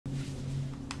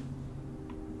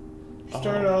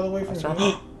Started all the way from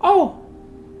here. Oh!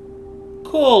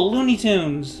 Cool, Looney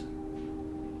Tunes.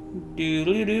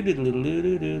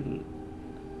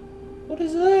 What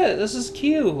is that? This is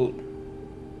cute.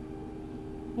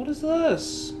 What is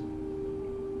this?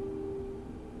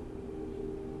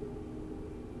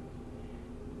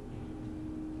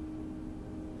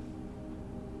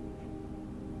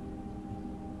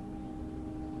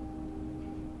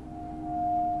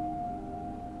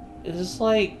 Is this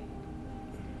like...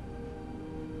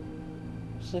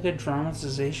 It's like a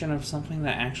dramatization of something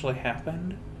that actually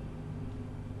happened?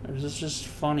 Or is this just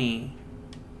funny?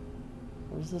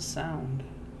 What is the sound?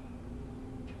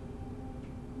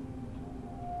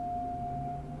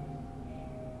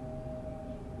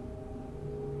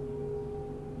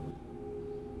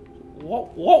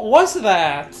 What was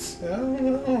that? I don't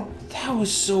know. That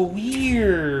was so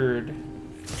weird.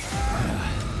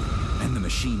 And the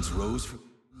machines rose from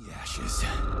the ashes.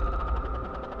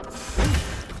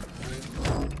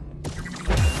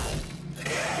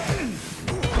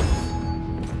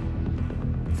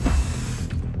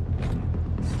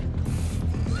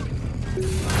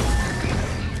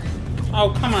 Oh,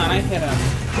 come on, I hit him.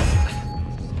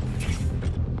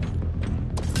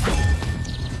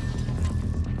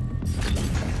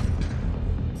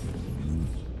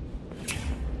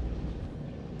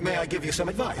 May I give you some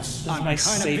advice? This is I'm my kind of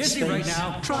safe busy space. right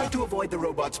now. Try to avoid the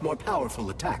robot's more powerful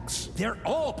attacks. They're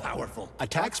all powerful.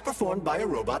 Attacks performed by a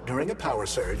robot during a power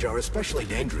surge are especially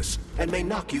dangerous and may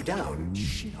knock you down.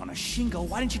 Shit on a shingle.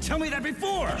 Why didn't you tell me that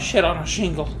before? Shit on a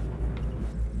shingle.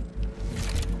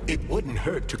 It wouldn't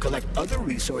hurt to collect other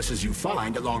resources you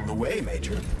find along the way,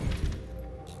 Major.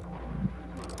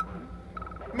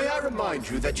 May I remind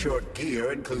you that your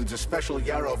gear includes a special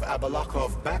Yarov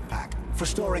Abalakov backpack for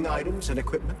storing items and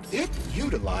equipment? It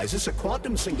utilizes a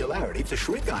quantum singularity to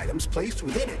shrink items placed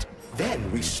within it,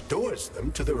 then restores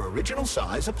them to their original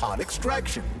size upon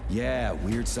extraction. Yeah,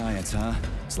 weird science, huh?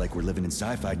 It's like we're living in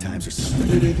sci-fi times or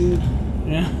something.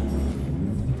 Yeah.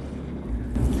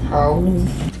 How?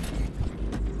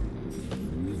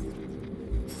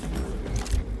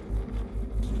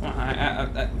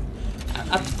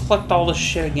 I have to collect all this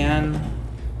shit again.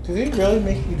 Did they really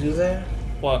make you do that?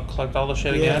 What, collect all the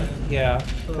shit Yeah. again? Yeah,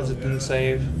 because Oh, it didn't God.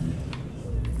 save.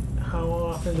 How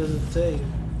often does it save?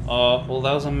 Well,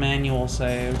 that was a manual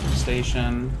save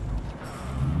station.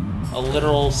 A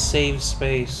literal save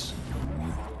space.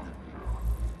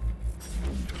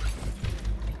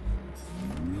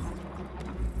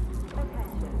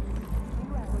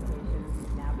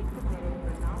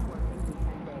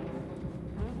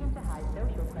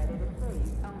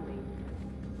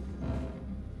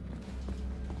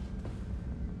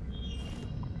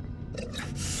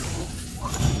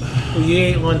 Well, you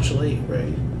ate lunch late,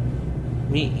 right?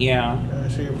 Me, yeah.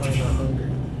 So you're probably not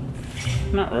hungry.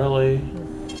 Not really.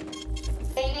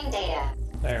 Saving data.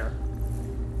 There.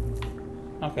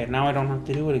 Okay, now I don't have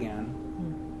to do it again.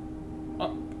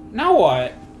 Now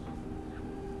what?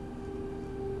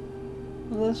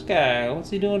 Look at this guy. What's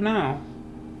he doing now?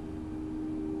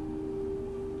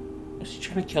 Is he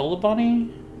trying to kill the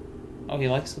bunny? Oh, he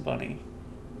likes the bunny.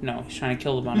 No, he's trying to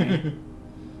kill the bunny.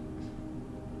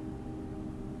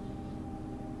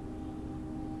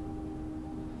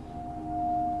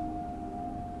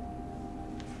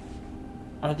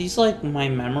 Are these like my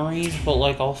memories, but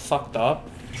like all fucked up?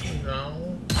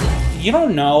 No. You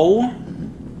don't know.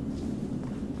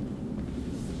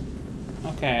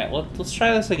 Okay, let's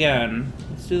try this again.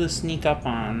 Let's do the sneak up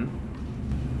on.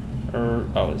 Or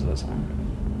oh, is this one?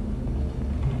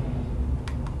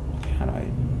 Okay, how do I?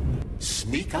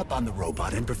 Sneak up on the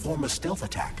robot and perform a stealth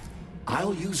attack.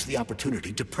 I'll use the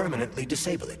opportunity to permanently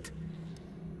disable it.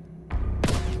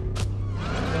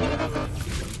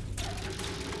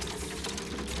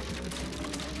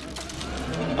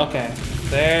 Okay,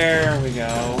 there we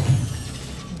go.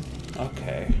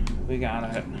 Okay, we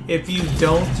got it. If you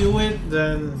don't do it,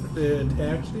 then it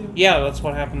attacks you? Yeah, that's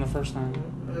what happened the first time.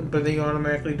 But they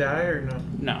automatically die or no?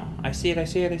 No, I see it, I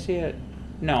see it, I see it.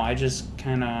 No, I just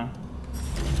kinda...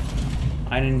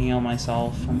 I didn't heal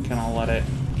myself. I'm gonna let it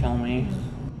kill me.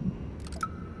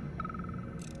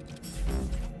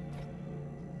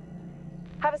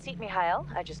 Have a seat, Mikhail.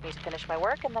 I just need to finish my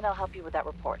work, and then I'll help you with that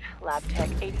report. Lab Tech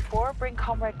 84, bring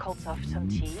Comrade Koltsov some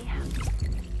tea.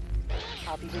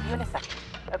 I'll be with you in a second,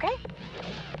 okay?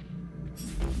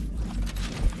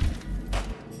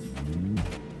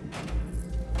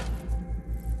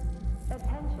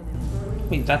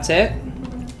 Wait, that's it?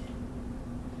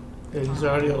 Yeah, these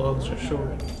audio logs are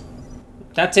short.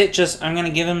 That's it, just, I'm gonna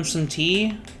give him some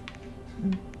tea?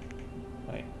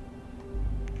 Wait.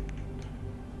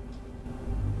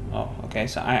 Oh, okay,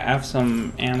 so I have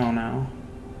some ammo now.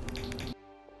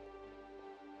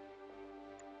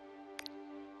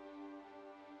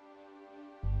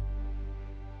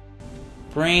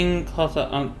 Bring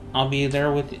Clotha, I'll be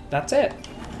there with you. That's it.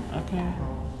 Okay.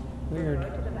 Weird.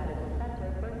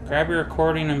 Grab your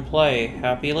recording and play.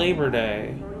 Happy Labor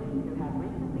Day.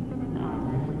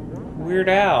 Weird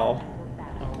Al.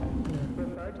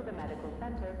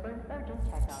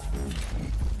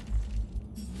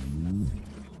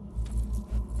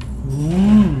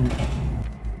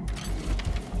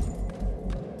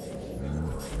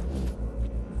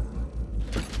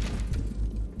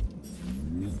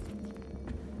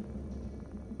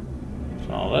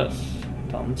 So all this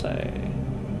doesn't say.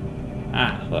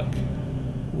 Ah, look.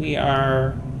 We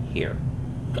are here.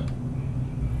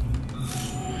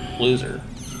 Loser.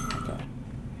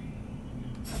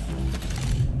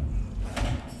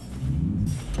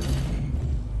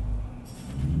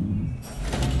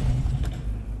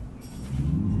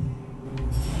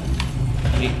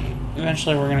 Okay.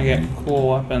 Eventually we're gonna get cool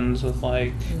weapons with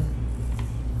like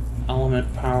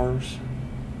element powers.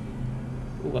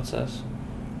 Ooh, what's this?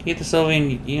 Keep the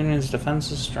Soviet Union's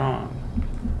defenses strong.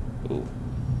 Ooh.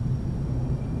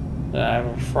 I have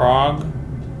a frog.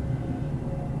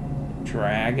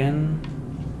 Dragon.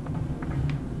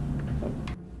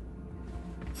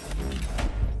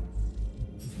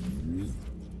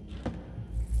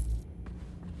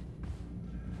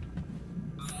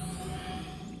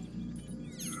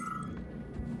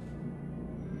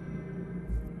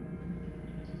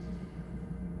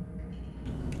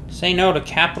 Say no to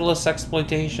capitalist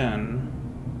exploitation.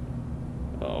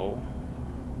 Oh.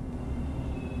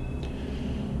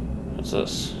 What's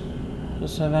this? Does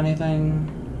this have anything?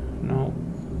 No.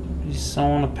 He's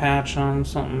sewing a patch on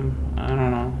something. I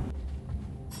don't know.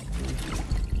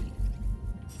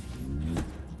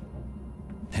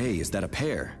 Hey, is that a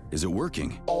pair? Is it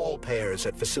working? All pairs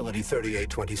at Facility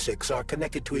 3826 are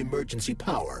connected to emergency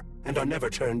power and are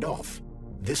never turned off.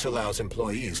 This allows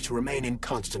employees to remain in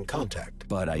constant contact.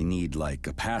 But I need, like,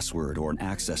 a password or an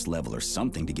access level or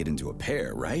something to get into a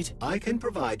pair, right? I can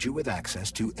provide you with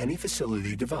access to any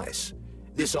facility device.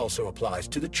 This also applies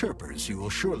to the chirpers you will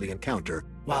surely encounter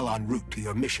while en route to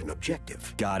your mission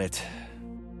objective. Got it.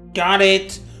 Got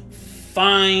it.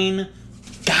 Fine.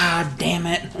 God damn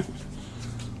it.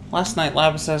 Last night,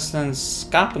 lab assistants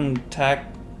Skopintsev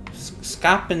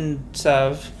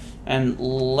and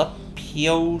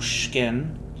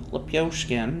Lepyoshkin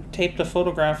taped a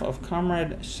photograph of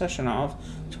Comrade Sessionov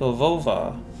to a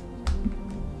Vova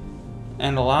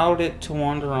and allowed it to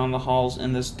wander around the halls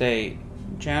in this day.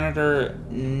 Janitor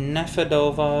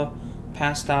Nefedova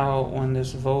passed out when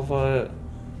this Vova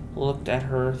looked at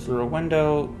her through a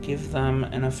window. Give them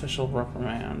an official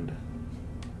reprimand.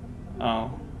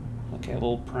 Oh, okay, a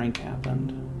little prank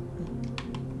happened.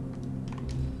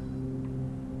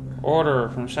 Order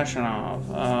from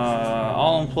Sessionov.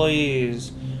 All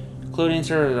employees, including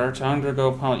servers, are to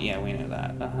undergo penalty. Yeah, we knew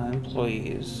that.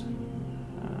 Employees.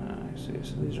 I see.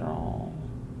 So these are all.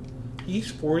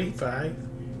 He's 45.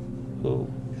 Who?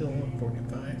 He's only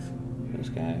 45. This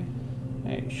guy.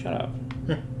 Hey, shut up.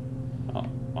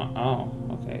 Oh,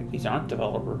 okay. These aren't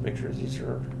developer pictures. These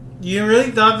are. You really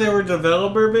thought they were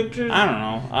developer pictures? I don't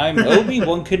know. I'm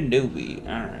Obi-Wan Kenobi.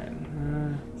 All right.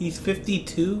 He's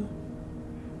 52.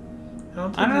 I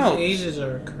don't think I don't know. his ages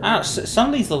are correct. I don't know. Some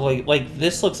of these look like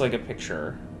this looks like a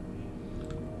picture,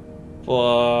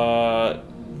 but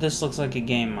this looks like a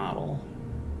game model.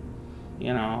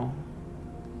 You know,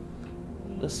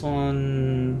 this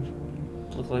one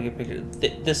looks like a picture.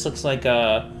 This looks like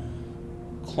a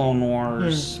Clone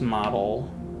Wars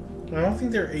model. I don't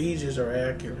think their ages are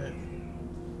accurate.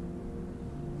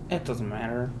 It doesn't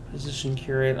matter. Position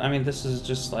curate. I mean, this is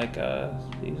just like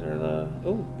these are the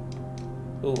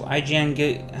Ooh, IGN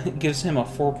gives him a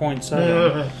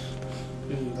 4.7.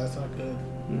 Ooh, that's not good.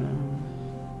 No.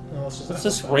 No, it's just What's not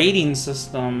this fun. rating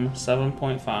system?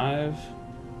 7.5?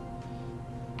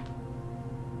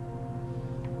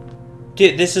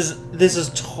 Dude, this is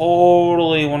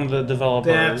totally one of the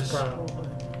developers. That's probably.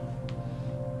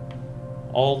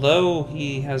 Although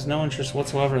he has no interest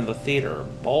whatsoever in the theater,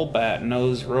 Bulbat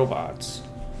knows robots.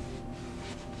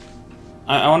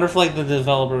 I wonder if like the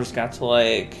developers got to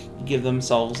like give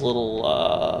themselves little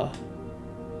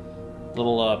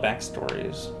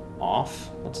backstories. Off?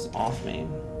 What's off mean?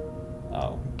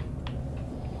 Oh.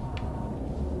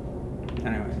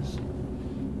 Anyways.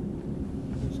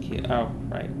 Oh,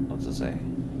 right. What's it say?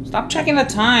 Stop checking the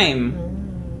time!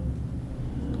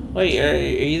 Wait, are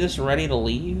you just ready to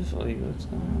leave? Like, what's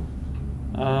going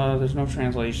on? There's no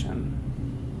translation.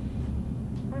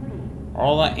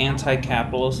 All the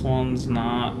anti-capitalist ones,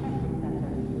 not. I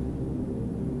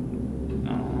don't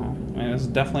know. I mean, it's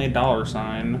definitely a dollar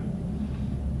sign.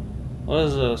 What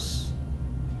is this?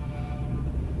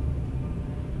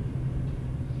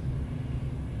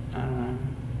 I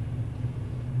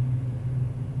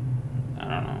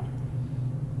don't know.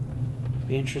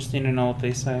 Be interesting to know what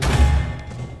they say.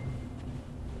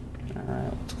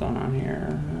 Alright, what's going on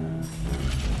here?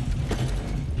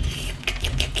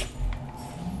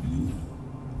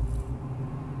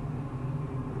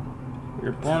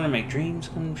 You're born to make dreams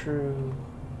come true.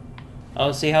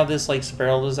 Oh, see how this like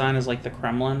spiral design is like the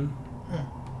Kremlin?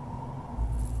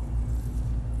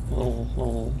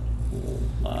 Little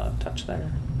touch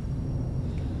there.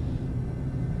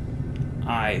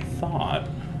 I thought.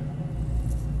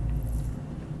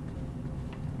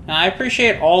 Now, I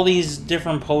appreciate all these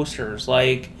different posters.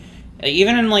 Like,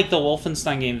 even in like the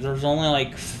Wolfenstein games, there's only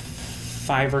like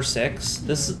 5 or 6.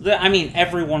 This is, I mean,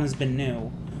 everyone has been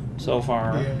new so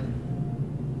far. Yeah.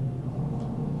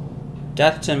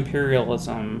 Death to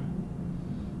imperialism.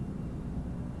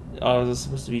 Oh, is this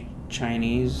supposed to be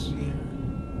Chinese? Yeah.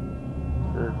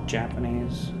 Or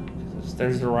Japanese?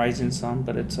 There's the rising sun,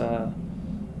 but it's a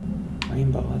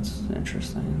rainbow. That's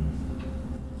interesting.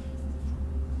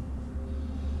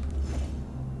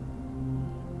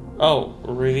 Oh,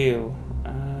 review.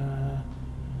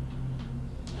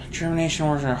 Germination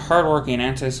workers are hardworking,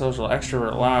 antisocial,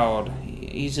 extrovert, loud,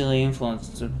 easily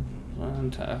influenced.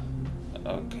 Okay,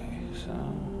 so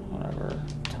whatever.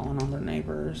 Telling on their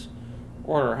neighbors.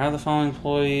 Order. Have the following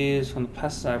employees from the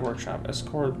pesticide workshop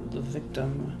escort the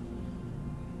victim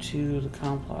to the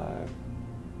complex.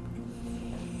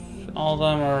 All of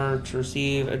them are to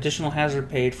receive additional hazard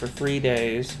paid for 3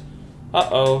 days.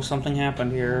 Uh-oh, something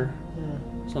happened here.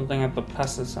 Something at the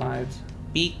pesticides.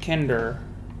 Be kinder.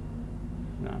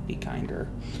 No, be kinder.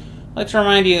 I'd like to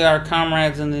remind you, our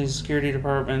comrades in the security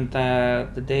department,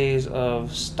 that the days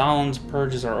of Stalin's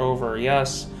purges are over.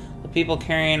 Yes, the people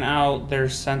carrying out their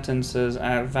sentences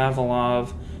at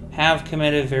Vavilov have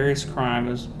committed various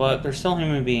crimes, but they're still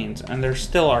human beings, and they're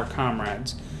still our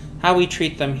comrades. How we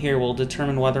treat them here will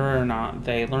determine whether or not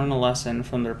they learn a lesson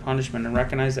from their punishment and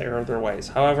recognize the error of their ways.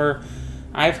 However,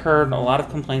 I've heard a lot of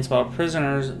complaints about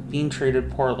prisoners being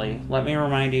treated poorly. Let me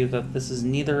remind you that this is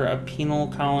neither a penal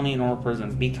colony nor a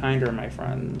prison. Be kinder, my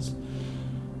friends.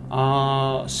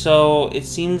 So it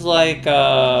seems like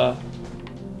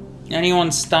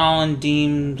anyone Stalin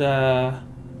deemed,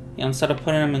 instead of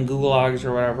putting them in gulags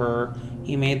or whatever,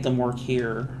 he made them work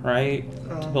here, right?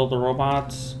 To build the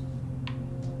robots.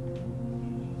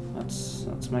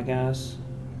 That's my guess.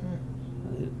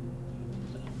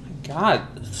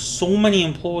 God, so many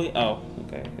employees. Oh,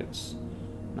 okay. It's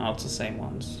the same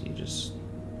ones. You just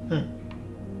kind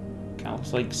of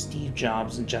looks like Steve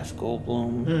Jobs and Jeff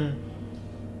Goldblum.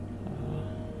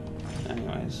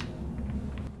 Anyways.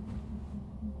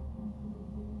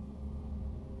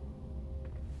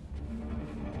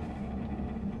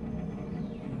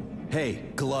 Hey,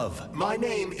 Glove. My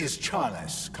name is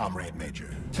Charles, Comrade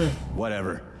Major.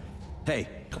 Whatever. Hey,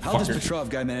 how does Petrov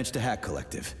guy manage to hack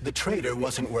Collective? The traitor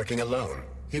wasn't working alone.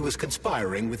 He was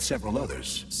conspiring with several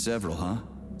others. Several, huh?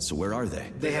 So where are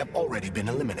they? They have already been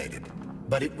eliminated.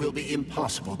 But it will be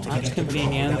impossible to That's get to Petrov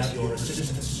convenient. without your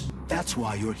assistance. That's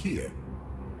why you're here.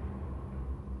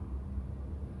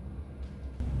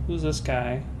 Who's this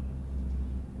guy?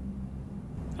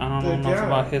 I don't know The enough guy.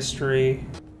 about history.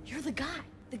 You're the guy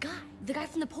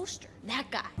from the poster. That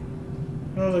guy.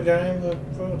 No, the guy in the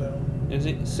photo. Is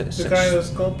he? The guy in the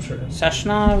sculpture.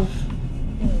 Seshnov?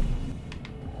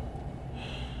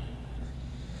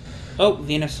 Oh,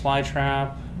 Venus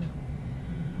flytrap.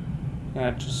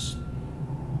 Yeah, just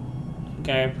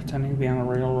guy pretending to be on a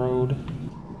railroad.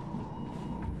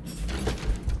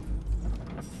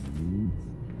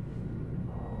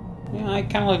 Yeah, I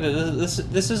kind of like this.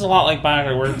 This is a lot like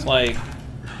Bioshock, where it's like,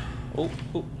 oh,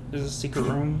 there's a secret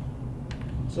room.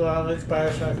 So I like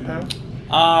Bioshock how?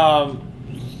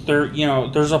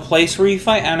 There's a place where you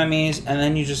fight enemies and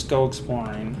then you just go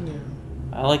exploring.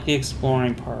 Yeah. I like the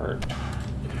exploring part.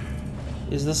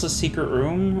 Is this a secret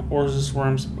room, or is this where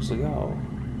I'm supposed to go?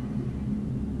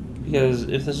 Because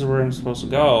if this is where I'm supposed to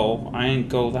go, I ain't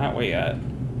go that way yet.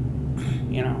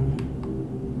 You know?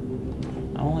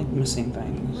 I don't like missing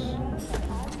things.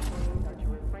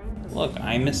 Look,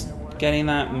 I missed getting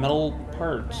that metal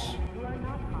parts.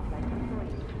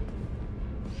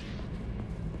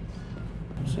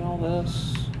 See all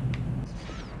this?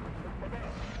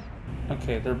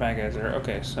 Okay, they're bad guys there.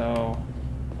 Okay, so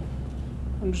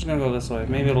I'm just gonna go this way.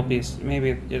 Maybe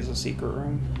it is a secret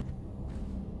room.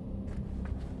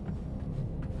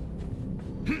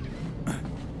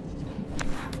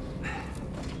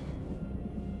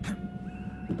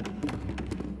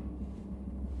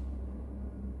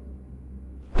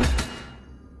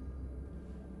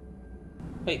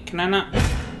 Wait, can I not?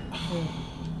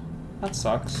 That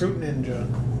sucks. Fruit Ninja.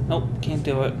 Nope, can't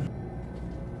do it.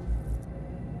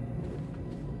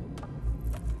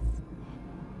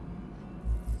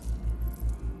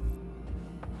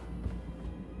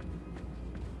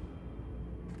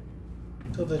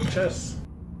 To the chess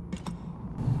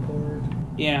board.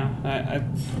 Yeah, I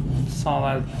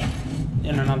saw that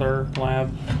in another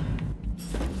lab.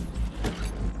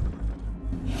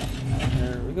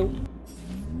 There we go.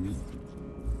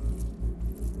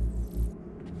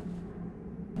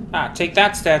 Ah, take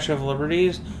that, Statue of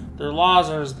Liberties. Their laws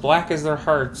are as black as their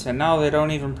hearts, and now they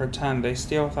don't even pretend. They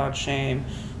steal without shame.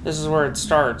 This is where it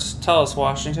starts. Tell us,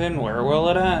 Washington, where will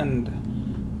it end?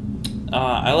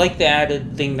 I like the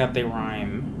added thing that they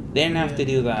rhyme. They didn't have to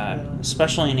do that,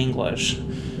 especially in English.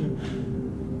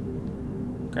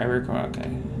 Grab your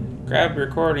okay. Grab your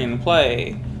accordion and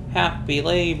play. Happy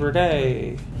Labor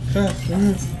Day.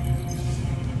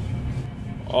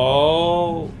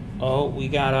 Oh, we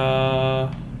got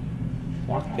a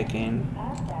lock picking.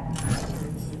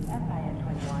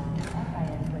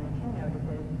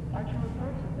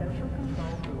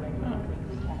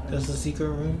 That's the secret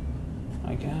room?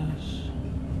 I guess.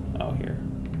 Oh, here.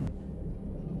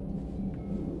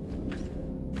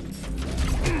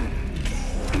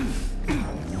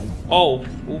 Oh,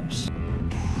 oops.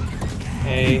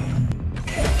 Hey.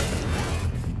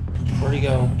 Where'd he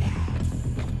go?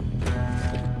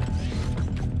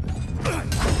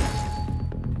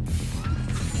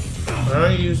 Why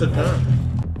don't you use a gun?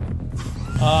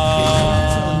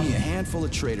 Telling me a handful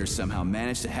of traitors somehow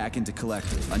managed to hack into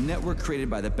Collective, a network created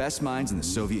by the best minds in the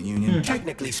Soviet Union.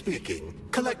 Technically speaking,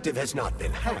 Collective has not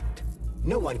been hacked.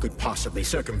 No one could possibly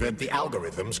circumvent the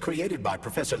algorithms created by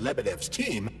Professor Lebedev's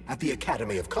team at the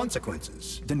Academy of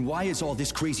Consequences. Then why is all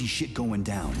this crazy shit going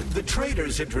down? The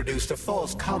traitors introduced a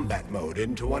false combat mode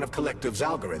into one of Collective's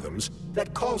algorithms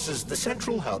that causes the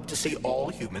central hub to see all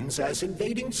humans as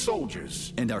invading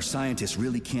soldiers. And our scientists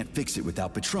really can't fix it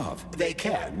without Petrov. They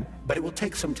can, but it will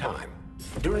take some time,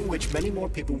 during which many more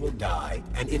people will die,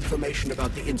 and information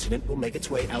about the incident will make its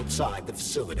way outside the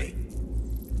facility.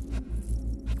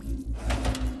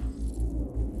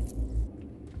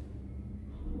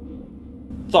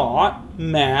 Thought,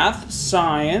 math,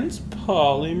 science,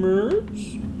 polymers.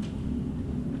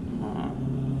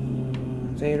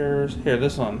 Invaders. Here,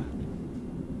 this one.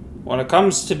 When it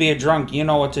comes to be a drunk, you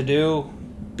know what to do.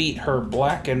 Beat her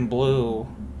black and blue.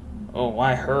 Oh,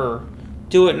 why her?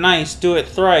 Do it nice, do it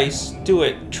thrice, do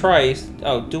it trice.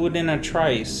 Oh, do it in a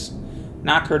trice.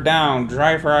 Knock her down,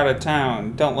 drive her out of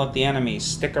town. Don't let the enemy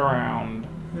stick around.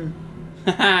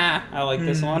 I like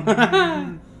this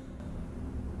one.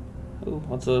 Ooh,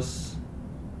 what's this?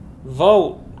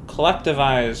 Vote,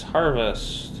 collectivize,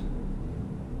 harvest.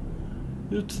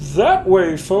 It's that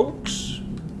way, folks.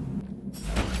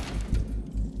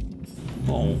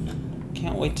 Oh,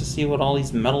 can't wait to see what all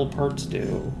these metal parts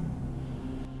do.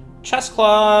 Chess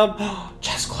club!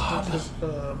 Chess club!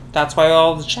 That's why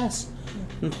all the chess.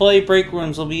 Employee break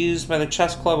rooms will be used by the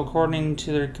chess club according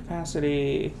to their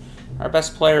capacity. Our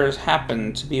best players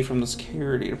happen to be from the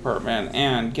security department,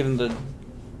 and given the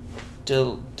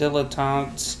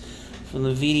dilettantes from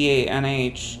the VDA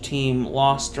NH team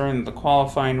lost during the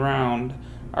qualifying round,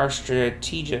 our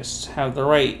strategists have the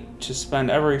right to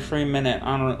spend every free minute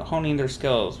on honing their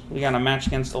skills. We got a match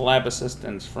against the lab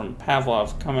assistants from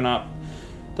Pavlov coming up.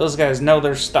 Those guys know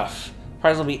their stuff.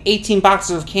 Prize will be 18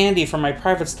 boxes of candy from my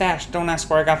private stash. Don't ask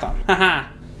where I got them. Haha.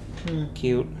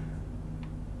 Cute.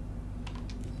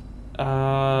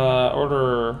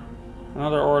 Order.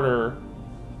 Another order.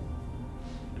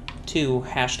 2.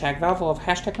 Hashtag Valve.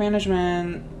 Hashtag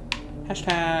management.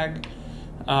 Hashtag.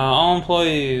 All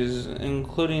employees,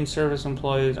 including service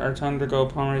employees, are to undergo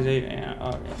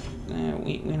polymerization.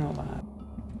 We know that.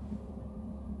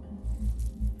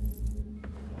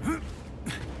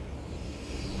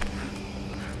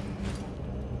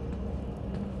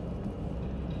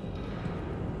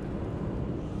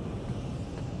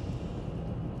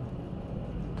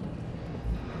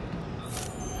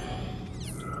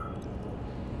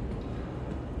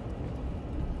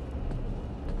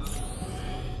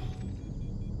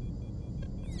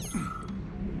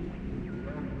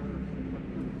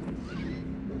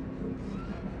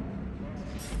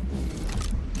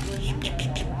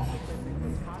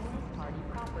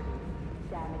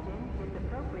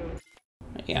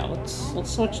 Yeah, let's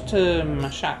switch to my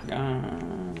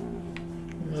shotgun.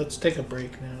 Let's take a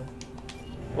break now.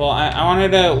 Well, I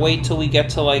wanted to wait till we get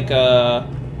to like a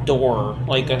door,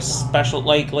 like a special,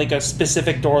 like a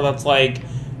specific door that's like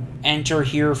enter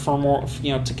here for more,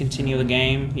 to continue the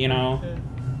game, Okay.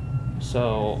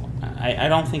 So I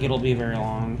don't think it'll be very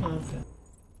long. Okay.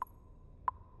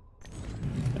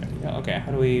 Yeah, okay,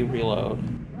 how do we reload?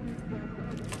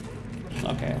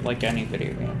 Okay, like any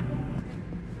video game.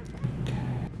 Okay.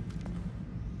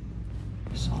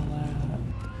 Saw that.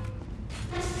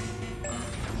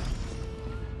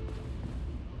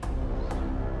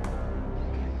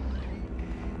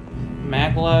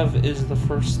 Maglev is the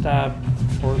first step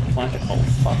toward plenty. Oh,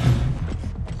 fuck.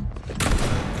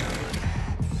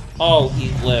 Oh, he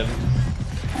lived.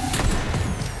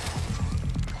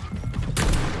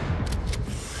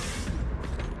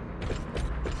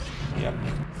 Yep.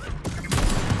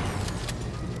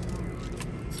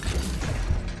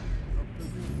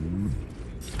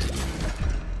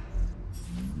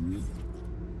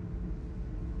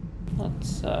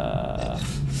 Let's, there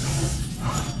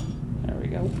we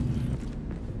go.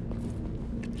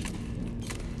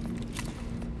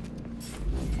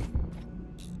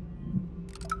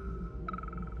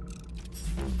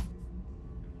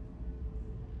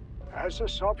 As a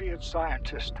Soviet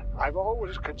scientist, I've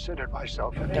always considered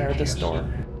myself an There, this atheist. door.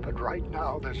 But right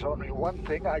now, there's only one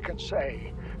thing I can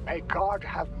say. May God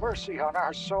have mercy on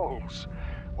our souls.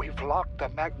 We've locked the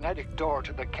magnetic door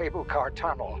to the cable car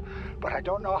tunnel, but I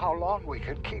don't know how long we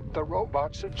can keep the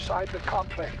robots inside the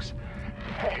complex.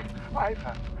 Hey,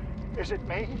 Ivan, is it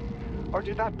me? Or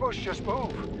did that bush just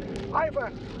move?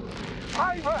 Ivan!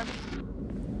 Ivan!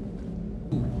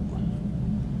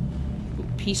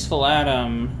 Peaceful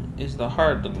Atom is the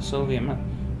heart of the Soviet.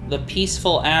 The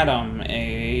Peaceful Atom,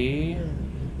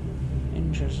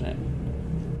 interesting.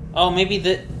 Oh, maybe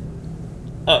the.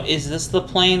 Oh, is this the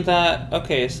plane that?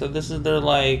 Okay, so this is their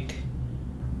like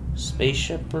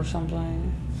spaceship or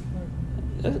something.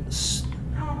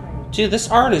 Dude, this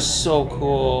art is so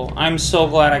cool. I'm so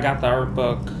glad I got the art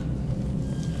book.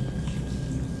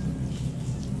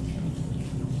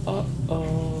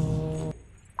 Uh-oh.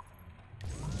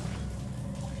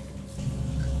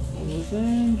 What's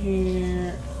in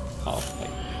here? Oh, wait.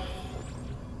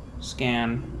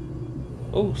 Scan.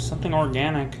 Oh, something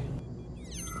organic.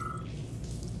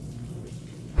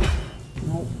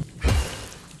 Nope.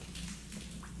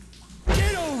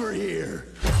 Get over here!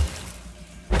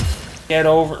 Get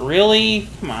over. Really?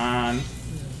 Come on.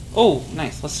 Oh,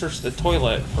 nice. Let's search the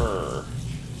toilet for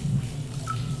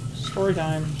story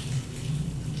time.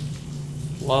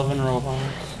 Love and robots.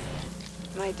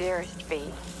 My dearest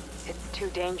V, it's too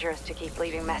dangerous to keep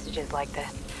leaving messages like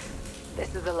this.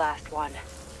 This is the last one.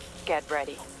 Get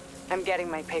ready. I'm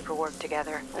getting my paperwork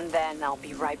together, and then I'll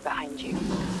be right behind you.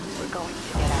 We're going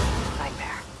to get out of this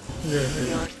nightmare.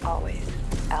 Yours always,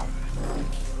 Elf.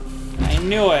 I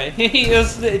knew it. He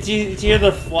used. Did you hear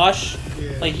the flush?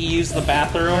 Yeah. Like he used the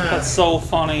bathroom. That's so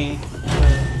funny.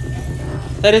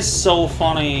 That is so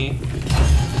funny.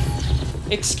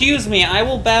 Excuse me. I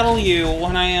will battle you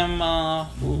when I am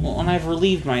when I've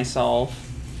relieved myself.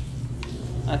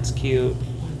 That's cute.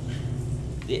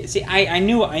 See, I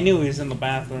knew he was in the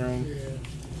bathroom. Yeah.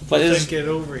 But Let's it's get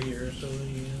over here. So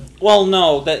well,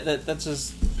 no, that's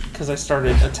just because I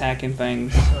started attacking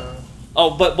things. Oh,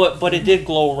 but it did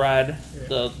glow red, Yeah.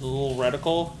 the little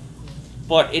reticle.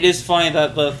 But it is funny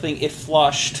that the thing it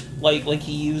flushed like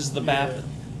he used the bath.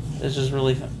 It's just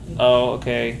really fun. Oh,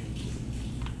 okay.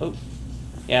 Oh,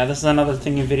 yeah. This is another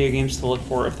thing in video games to look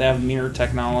for if they have mirror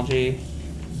technology.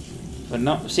 But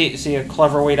no, see a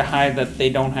clever way to hide that they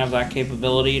don't have that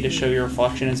capability to show your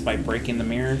reflection is by breaking the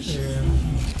mirrors. yeah.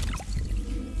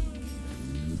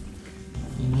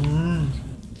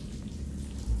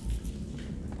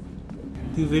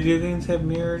 Do video games have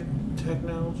mirror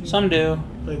technology? Some do.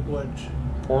 Like what?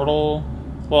 Portal.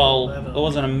 Well, it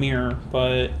wasn't a mirror,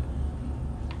 but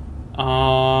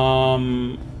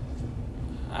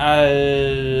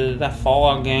that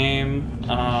Fallout game,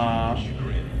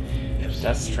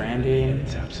 Death Stranding.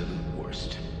 It's absolute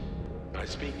worst. I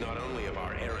speak not only of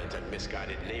our errant and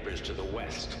misguided neighbors to the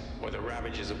west, or the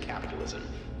ravages of capitalism,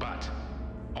 but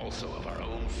also of our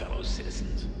own fellow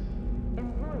citizens.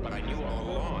 But I knew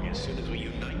all along, as soon as we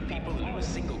unite people into a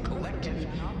single collective,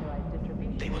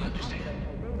 they will understand.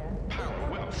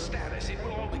 Power, wealth, status, it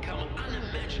will all become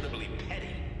unimaginably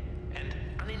petty and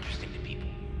uninteresting to people.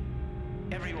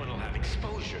 Everyone will have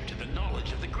exposure to the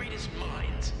knowledge of the greatest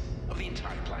minds of the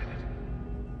entire planet.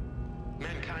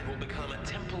 Mankind will become a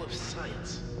temple of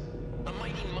science, a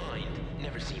mighty mind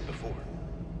never seen before.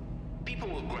 People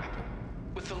will grapple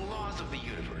with the laws of the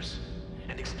universe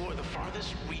and explore the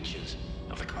farthest reaches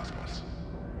of the cosmos.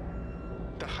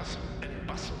 The hustle and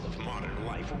bustle of modern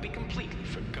life will be completely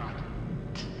forgotten.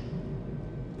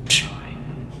 I,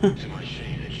 to my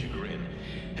shame and chagrin,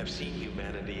 have seen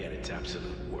humanity at its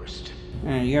absolute worst.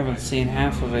 You haven't seen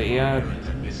half of it yet.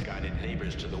 And misguided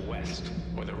neighbors to the west,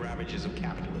 or the ravages of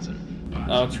capitalism.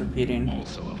 Oh, it's repeating.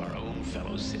 Also of our own own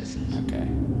fellow citizens. Okay.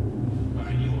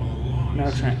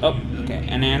 No train. Oh, okay.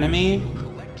 Anatomy.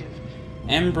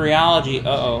 Embryology.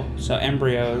 Uh-oh. So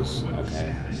embryos.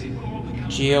 Okay.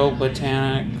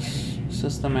 Geobotanics.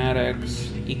 Systematics.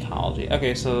 Ecology.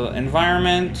 Okay, so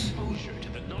environment.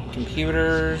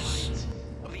 Computers.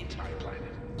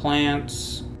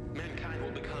 Plants.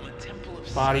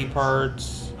 Body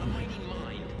parts.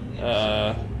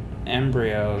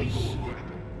 Embryos.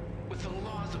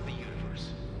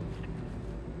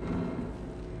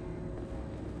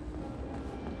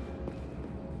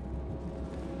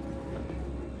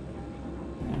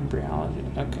 Embryology.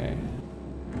 Okay.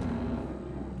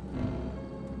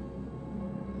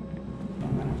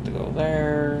 I'm gonna have to go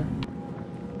there.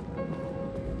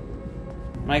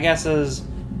 My guess is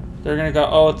they're gonna go,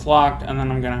 oh, it's locked, and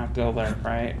then I'm gonna have to go there,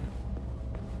 right?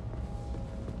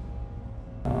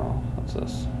 Oh, what's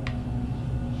this?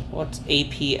 What's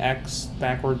APX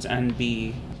backwards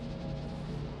NB?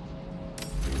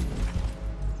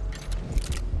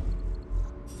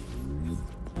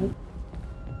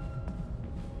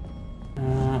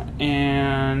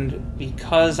 And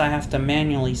because I have to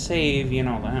manually save, you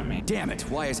know what that means. Damn it,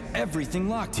 why is everything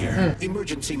locked here?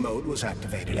 Emergency mode was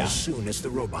activated as soon as the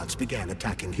robots began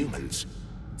attacking humans.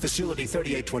 Facility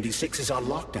 3826 is on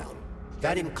lockdown.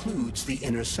 That includes the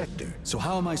inner sector. So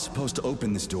how am I supposed to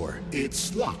open this door?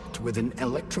 It's locked with an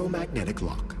electromagnetic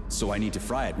lock. So I need to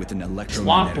fry it with an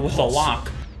electromagnetic Locked with pulse. a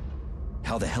lock.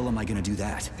 How the hell am I gonna do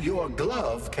that? Your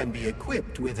glove can be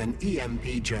equipped with an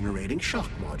EMP-generating shock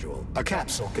module. A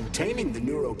capsule containing the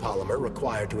neuropolymer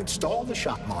required to install the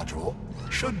shock module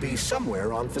should be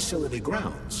somewhere on facility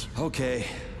grounds. Okay,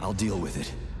 I'll deal with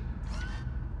it.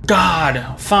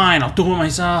 God, fine, I'll do it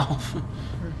myself.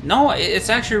 No, it's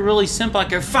actually really simple.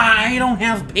 Like, fine, I don't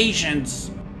have patience.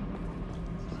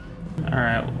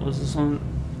 Alright, what was this one?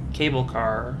 Cable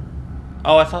car.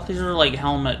 Oh, I thought these were like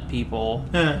helmet people.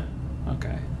 Yeah.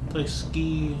 Okay. Like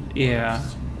ski. Yeah.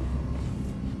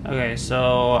 Okay,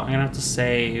 so I'm gonna have to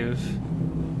save.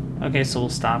 Okay, so we'll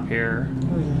stop here.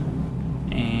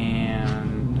 Okay.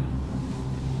 And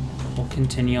we'll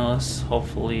continue this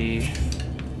hopefully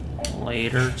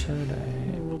later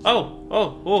today. Oh.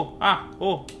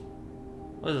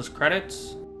 What is this,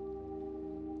 credits?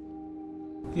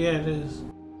 Yeah, it is.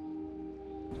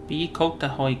 Be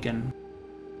Kotahoiken.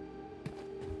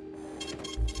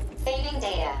 Saving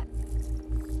data.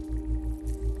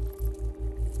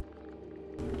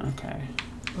 Okay.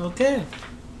 Okay.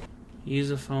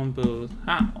 Use a phone booth.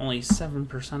 Ah, only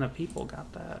 7% of people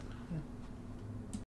got that.